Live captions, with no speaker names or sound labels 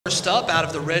First up, out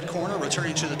of the red corner,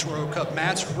 returning to the Toro Cup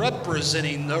mats,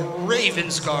 representing the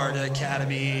Ravensguard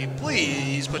Academy.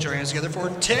 Please put your hands together for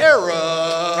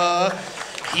Terah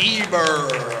Hieber.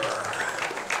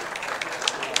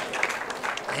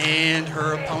 And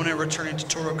her opponent returning to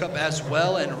Toro Cup as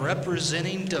well and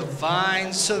representing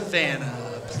Devine,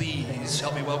 Savannah. Please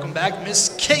help me welcome back Miss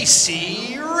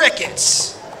Kasey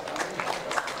Ricketts.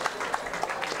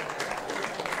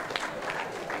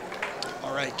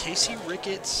 All right, Kasey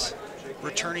Ricketts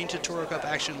returning to Toro Cup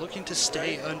action, looking to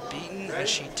stay unbeaten as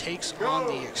she takes on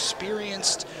the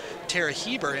experienced Terah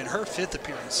Hieber in her 5th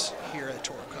appearance here at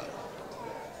Toro Cup.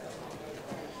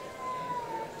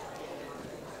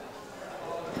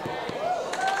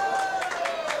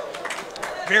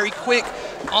 Very quick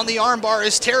on the armbar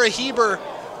is Terah Hieber.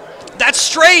 That's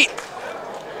straight.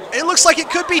 It looks like it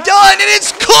could be done, and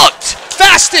it's cooked.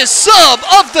 Fastest sub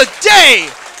of the day.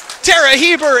 Terah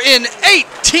Hieber in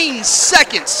 18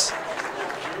 seconds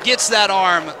gets that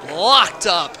arm locked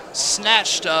up,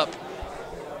 snatched up,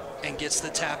 and gets the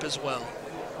tap as well.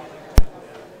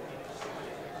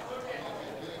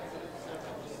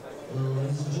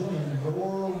 Ladies and gentlemen,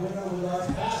 your winner with our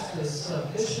fastest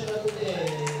submission of the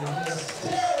day, Miss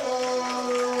Terah